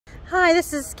Hi,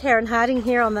 this is Karen Harding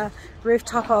here on the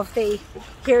rooftop of the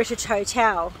Heritage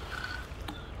Hotel.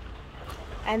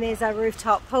 And there's a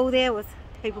rooftop pool there with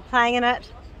people playing in it.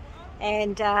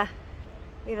 And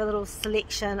we have a little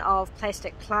selection of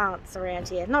plastic plants around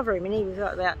here. Not very many, we've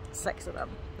got about 6 of them.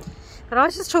 But I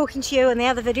was just talking to you in the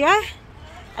other video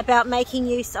about making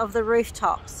use of the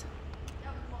rooftops.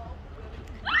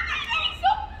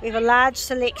 We have a large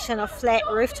selection of flat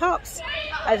rooftops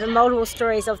over multiple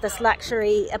stories of this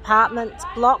luxury apartment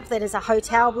block that is a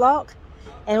hotel block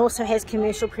and also has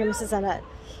commercial premises in it.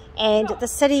 And the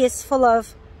city is full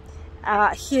of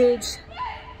huge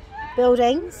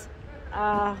buildings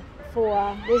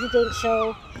for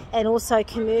residential and also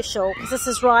commercial, because this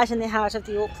is right in the heart of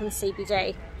the Auckland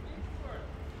CBD.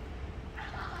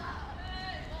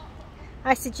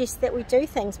 I suggest that we do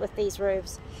things with these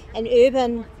roofs. And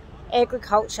urban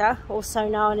agriculture, also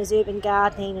known as urban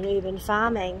gardening and urban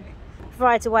farming,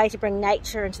 provides a way to bring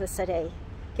nature into the city,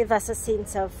 give us a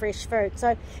sense of fresh food.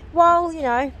 So while, you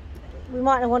know, we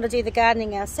might not want to do the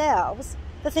gardening ourselves,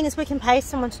 the thing is we can pay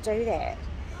someone to do that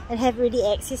and have ready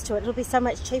access to it. It'll be so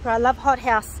much cheaper. I love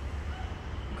hothouse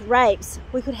grapes.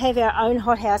 We could have our own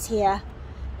hothouse here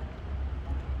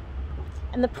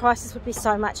and the prices would be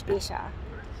so much better.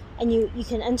 And you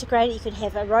can integrate it. You could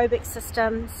have aerobic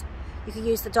systems. You could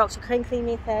use the Dr. Crinkly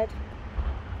method.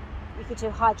 You could do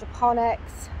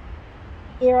hydroponics,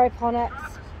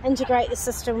 aeroponics, integrate the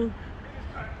system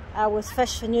with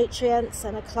fish for nutrients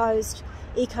and a closed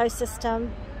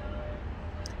ecosystem.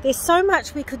 There's so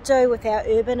much we could do with our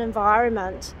urban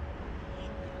environment.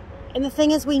 And the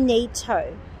thing is, we need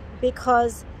to,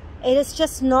 because it is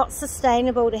just not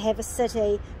sustainable to have a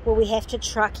city where we have to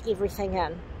truck everything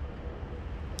in.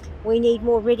 We need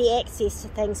more ready access to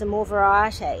things and more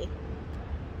variety.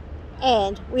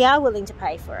 And we are willing to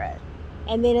pay for it.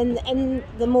 And then in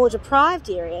the more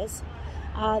deprived areas,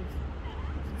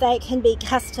 they can be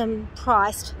custom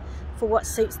priced for what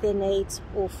suits their needs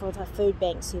or for the food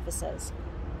bank services.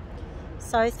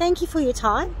 So thank you for your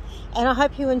time, and I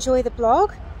hope you enjoy the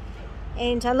blog,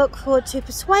 and I look forward to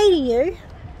persuading you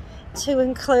to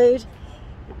include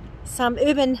some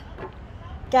urban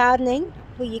gardening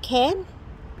where you can.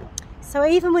 So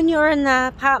even when you're in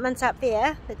the apartments up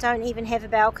there that don't even have a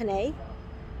balcony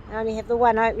and only have the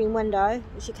one opening window,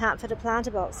 which you can't fit a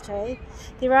planter box to,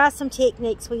 there are some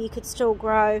techniques where you could still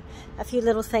grow a few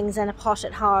little things in a pot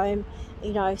at home,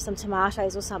 you know, some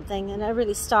tomatoes or something, in a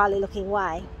really stylish looking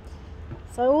way.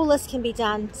 So all this can be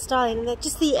done styling,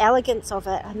 just the elegance of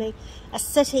it. I mean, a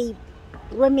city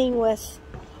brimming with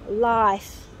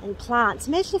life and plants.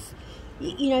 Imagine if,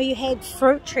 you know, you had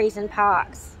fruit trees in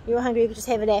parks. You were hungry, you could just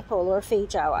have an apple or a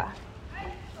feijoa.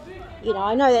 You know,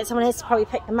 I know that someone has to probably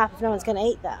pick them up if no one's going to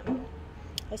eat them.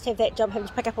 I used to have that job, having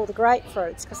to pick up all the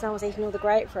grapefruits, because no one was eating all the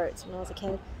grapefruits when I was a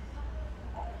kid.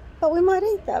 But we might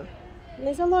eat them. And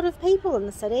there's a lot of people in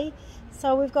the city,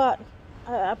 so we've got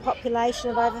a population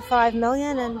of over 5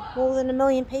 million and more than 1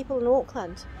 million people in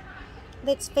Auckland.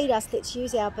 Let's feed us, let's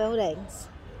use our buildings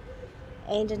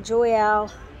and enjoy our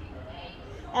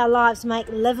lives, make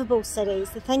livable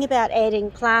cities. The thing about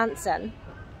adding plants in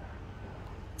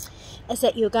is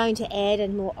that you're going to add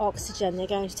in more oxygen. They're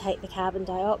going to take the carbon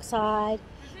dioxide,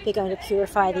 they're going to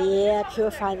purify the air,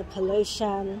 purify the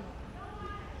pollution.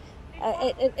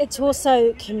 It's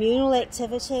also communal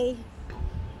activity,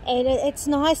 and it's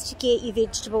nice to get your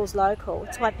vegetables local.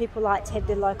 It's why people like to have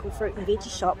their local fruit and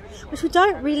veggie shop, which we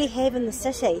don't really have in the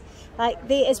city. Like,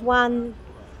 there is one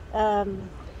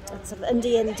it's an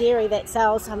Indian dairy that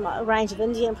sells a range of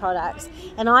Indian products,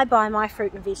 and I buy my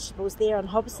fruit and vegetables there on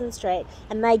Hobson Street,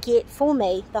 and they get for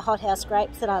me the hothouse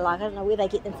grapes that I like. I don't know where they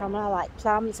get them from, and I like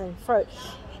plums and fruit.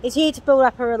 It's here to build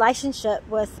up a relationship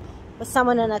with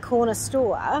someone in a corner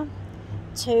store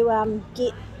to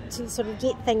sort of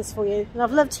get things for you. And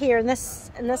I've lived here in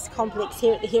this complex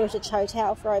here at the Heritage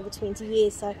Hotel for over 20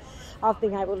 years, so I've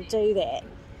been able to do that.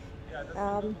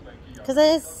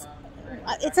 Because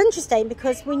it's interesting,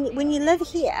 because when you live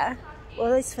here, or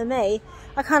at least for me,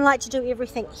 I kind of like to do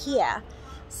everything here.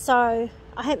 So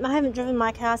I haven't driven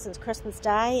my car since Christmas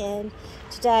Day, and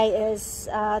today is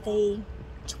the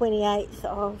 28th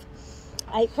of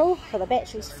April, so the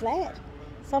battery's flat.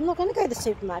 So I'm not going to go to the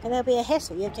supermarket. There'll be a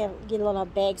hassle. You have to get a lot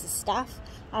of bags of stuff.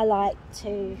 I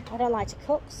don't like to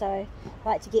cook, so I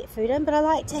like to get food in, but I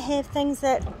like to have things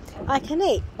that I can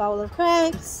eat. Bowl of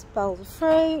grapes, bowl of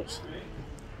fruit.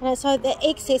 And so the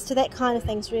access to that kind of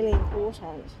thing is really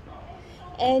important.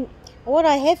 And What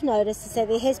I have noticed is that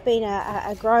there has been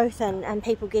a growth in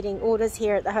people getting orders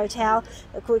here at the hotel,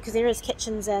 because there is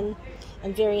kitchens in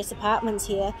various apartments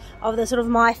here, of the sort of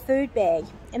My Food bag,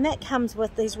 and that comes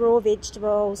with these raw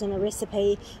vegetables and a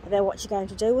recipe about what you're going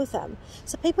to do with them.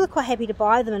 So people are quite happy to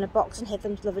buy them in a box and have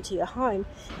them delivered to your home.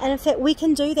 And in fact, we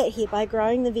can do that here by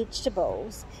growing the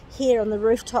vegetables here on the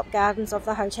rooftop gardens of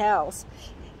the hotels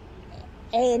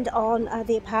and on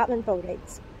the apartment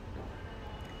buildings.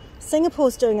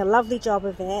 Singapore's doing a lovely job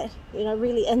of that, you know,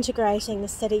 really integrating the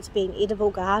city to be an edible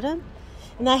garden.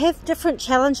 And they have different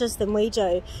challenges than we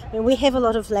do. I mean, we have a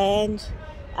lot of land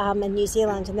in New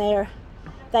Zealand, and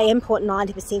they import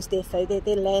 90% of their food.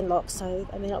 They're landlocked, so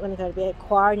they're not going to go to be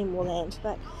acquire any more land.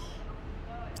 But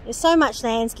there's so much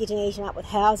land's getting eaten up with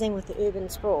housing, with the urban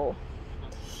sprawl.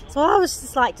 So what I would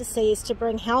just like to see is to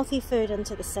bring healthy food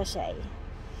into the city.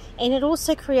 And it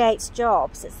also creates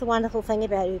jobs. It's the wonderful thing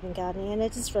about urban gardening, and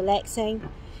it is relaxing,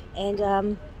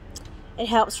 and it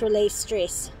helps relieve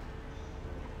stress.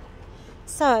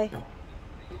 So,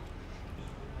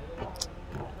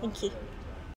 thank you.